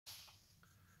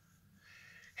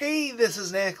Hey, this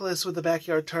is Nicholas with the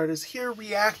Backyard TARDIS here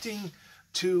reacting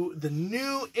to the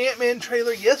new Ant-Man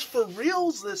trailer. Yes, for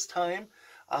reals this time.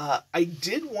 I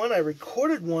did one, I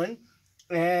recorded one,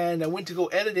 and I went to go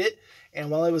edit it.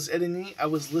 And while I was editing, I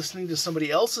was listening to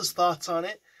somebody else's thoughts on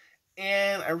it.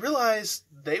 And I realized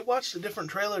they watched a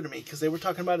different trailer to me because they were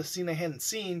talking about a scene I hadn't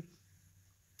seen.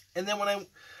 And then when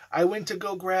I went to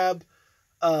go grab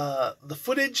the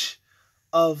footage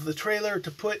of the trailer to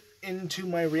put into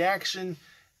my reaction,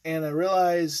 and I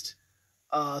realized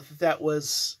that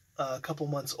was a couple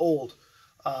months old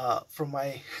from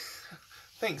my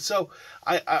thing. So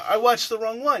I watched the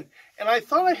wrong one. And I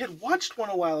thought I had watched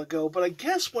one a while ago, but I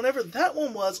guess whenever that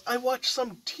one was, I watched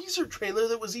some teaser trailer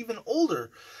that was even older.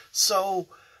 So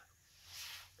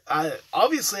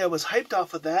obviously I was hyped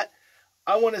off of that.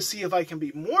 I want to see if I can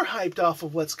be more hyped off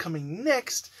of what's coming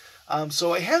next.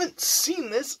 So I haven't seen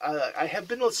this. I have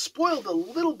been spoiled a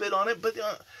little bit on it, but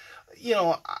you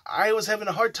know, I was having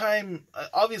a hard time.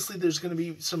 Obviously, there's going to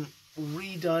be some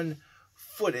redone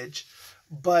footage,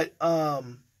 but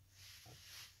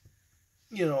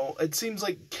you know, it seems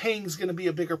like Kang's going to be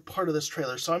a bigger part of this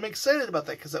trailer. So I'm excited about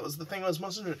that because that was the thing I was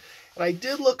most interested in. And I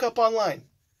did look up online.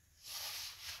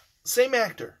 Same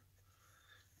actor,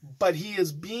 but he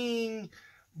is being,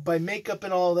 by makeup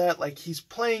and all that, like he's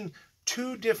playing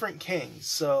two different Kangs.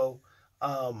 So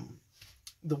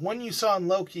the one you saw in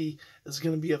Loki is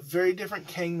going to be a very different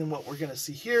Kang than what we're going to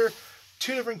see here.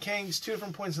 Two different Kangs, two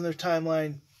different points in their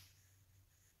timeline.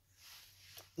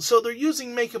 So they're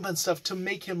using makeup and stuff to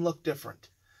make him look different.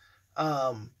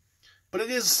 But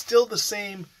it is still the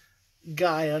same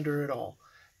guy under it all.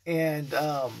 And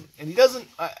he doesn't,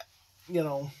 you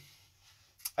know,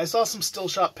 I saw some still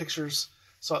shot pictures.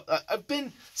 So I've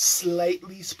been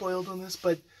slightly spoiled on this,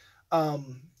 but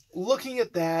looking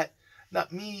at that,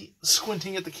 not me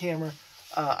squinting at the camera,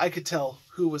 I could tell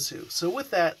who was who. So with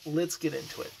that, let's get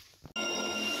into it.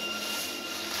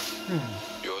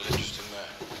 You're an interesting man.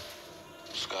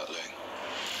 Scott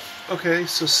Lang. Okay,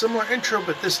 so similar intro,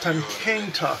 but this time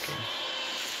Kang talking.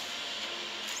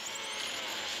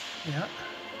 Yeah.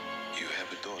 You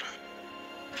have a daughter.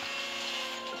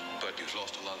 But you've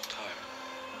lost a lot of time.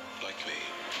 Like me.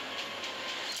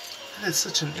 That is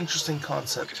such an interesting We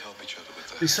concept. could help each other with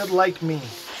that. They said like me.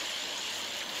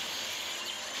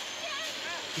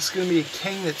 It's going to be a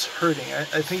Kang that's hurting.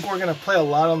 I think we're going to play a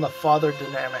lot on the father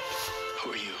dynamic.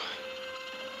 Who are you?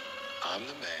 I'm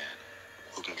the man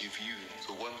who can give you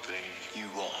the one thing you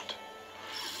want.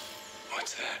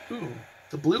 What's that? Ooh,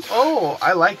 the blue. Oh,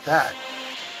 I like that.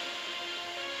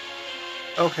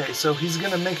 Okay, so he's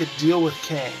going to make a deal with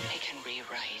Kang. They can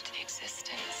rewrite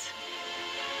existence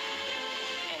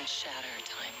and shatter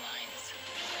timelines.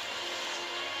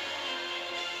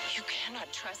 You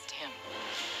cannot trust him.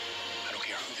 I don't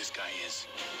care who this guy is.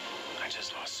 I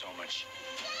just lost so much.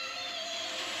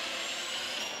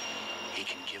 He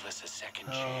can give us a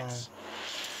second chance.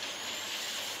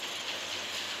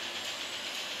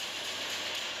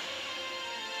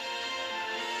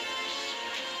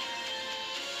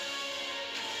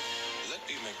 Let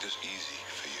me make this easy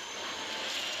for you.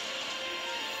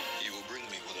 You will bring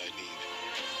me what I need.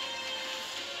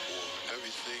 Or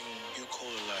everything you call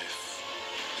a life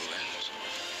will end.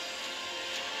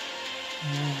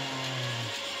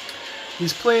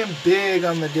 He's playing big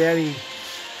on the daddy,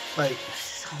 like,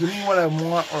 give me what I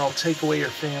want or I'll take away your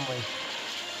family.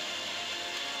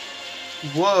 I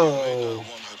Whoa. want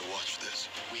her to watch this.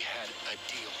 We had a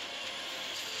deal.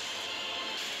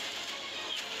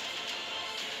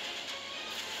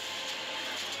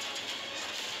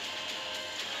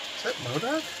 Is that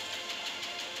MODOK?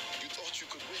 You thought you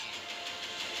could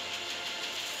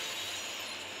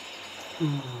win.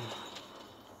 Ooh.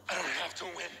 I don't have to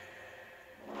win.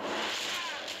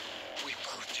 We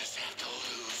both just have to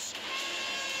lose.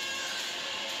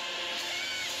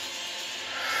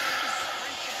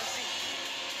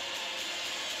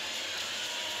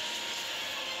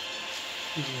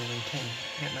 He's really King.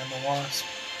 Antman the Wasp.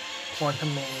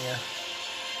 Quantumaina.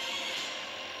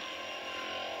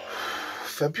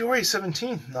 February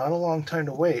 17th. Not a long time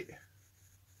to wait.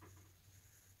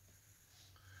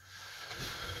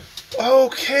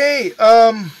 Okay.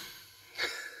 I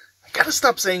gotta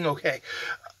stop saying okay.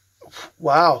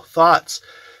 Wow. Thoughts.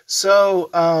 So,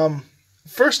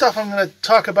 first off, I'm going to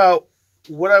talk about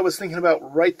what I was thinking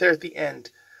about right there at the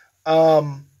end.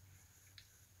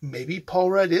 Maybe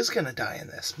Paul Rudd is going to die in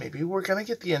this. Maybe we're going to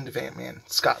get the end of Ant-Man,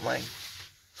 Scott Lang.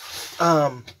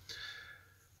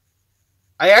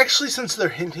 I actually, since they're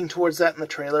hinting towards that in the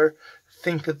trailer,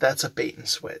 think that that's a bait and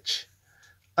switch.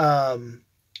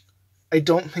 I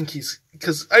don't think he's,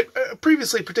 because I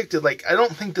previously predicted, like, I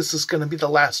don't think this is going to be the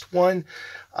last one.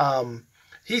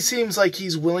 He seems like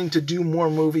he's willing to do more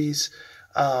movies.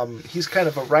 He's kind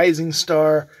of a rising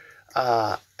star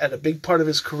at a big part of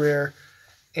his career,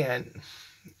 and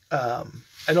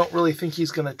I don't really think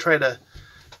he's going to try to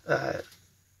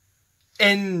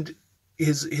end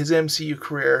his MCU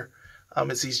career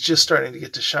as he's just starting to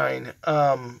get to shine.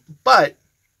 But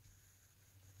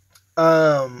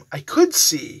I could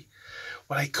see,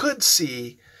 what I could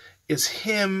see is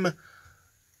him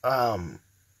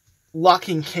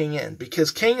locking Kang in,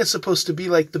 because Kang is supposed to be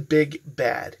like the big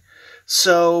bad.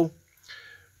 So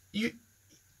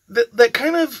that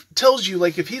kind of tells you,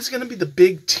 like, if he's going to be the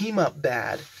big team up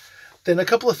bad, then a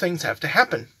couple of things have to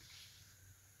happen.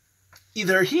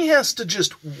 Either he has to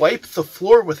just wipe the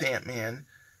floor with Ant-Man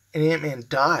and Ant-Man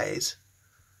dies,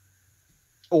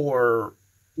 or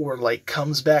like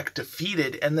comes back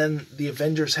defeated, and then the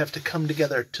Avengers have to come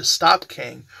together to stop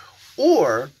Kang,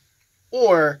 or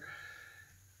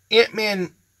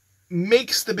Ant-Man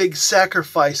makes the big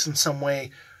sacrifice in some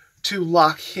way to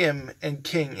lock him and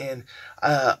Kang in.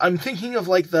 I'm thinking of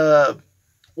like the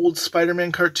old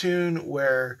Spider-Man cartoon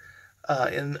where,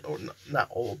 not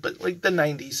old, but like the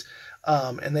 90s,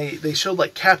 and they showed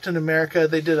like Captain America.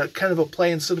 They did a kind of a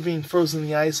play, instead of being frozen in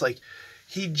the ice, like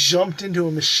he jumped into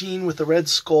a machine with a red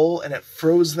skull and it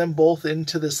froze them both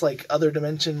into this like other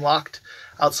dimension, locked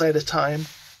outside of time,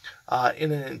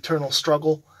 in an internal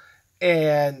struggle.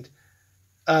 And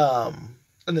then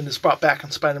it's brought back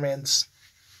in Spider-Man's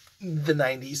the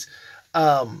 90s.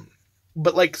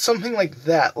 But like something like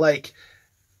that, like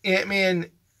Ant-Man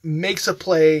makes a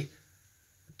play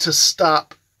to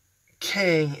stop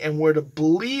Kang, and we're to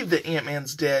believe that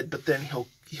Ant-Man's dead, but then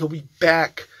he'll be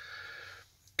back,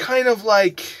 kind of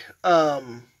like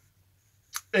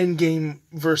Endgame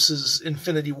versus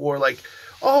Infinity War, like,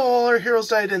 oh, all our heroes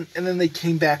died, and then they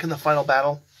came back in the final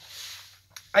battle.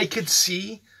 I could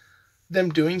see them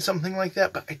doing something like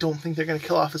that, but I don't think they're going to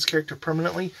kill off his character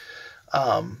permanently.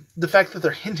 The fact that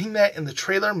they're hinting that in the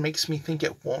trailer makes me think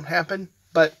it won't happen,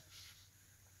 but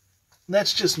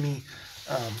that's just me.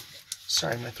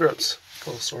 Sorry, my throat's a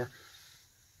little sore.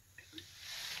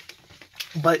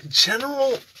 But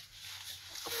general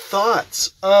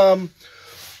thoughts. I'm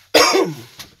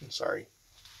sorry.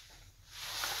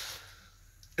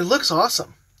 It looks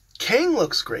awesome. Kang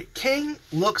looks great.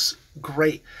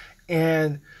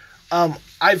 And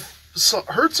I've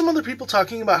heard some other people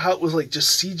talking about how it was like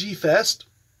just CG fest.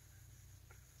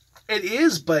 It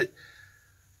is, but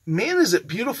man, is it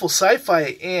beautiful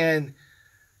sci-fi. And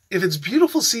if it's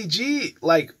beautiful CG,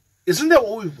 like, isn't that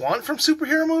what we want from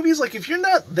superhero movies? Like, if you're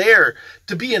not there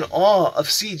to be in awe of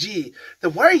CG,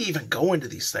 then why are you even going to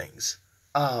these things?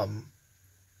 I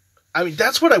mean,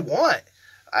 that's what I want.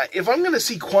 If I'm going to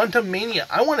see Quantumaina,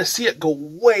 I want to see it go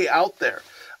way out there.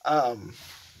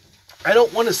 I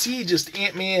don't want to see just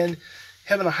Ant-Man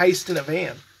having a heist in a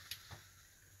van.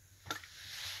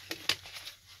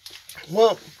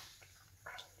 Well,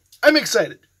 I'm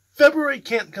excited. February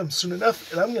can't come soon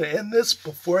enough, and I'm going to end this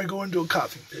before I go into a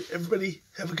coughing fit. Everybody,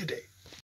 have a good day.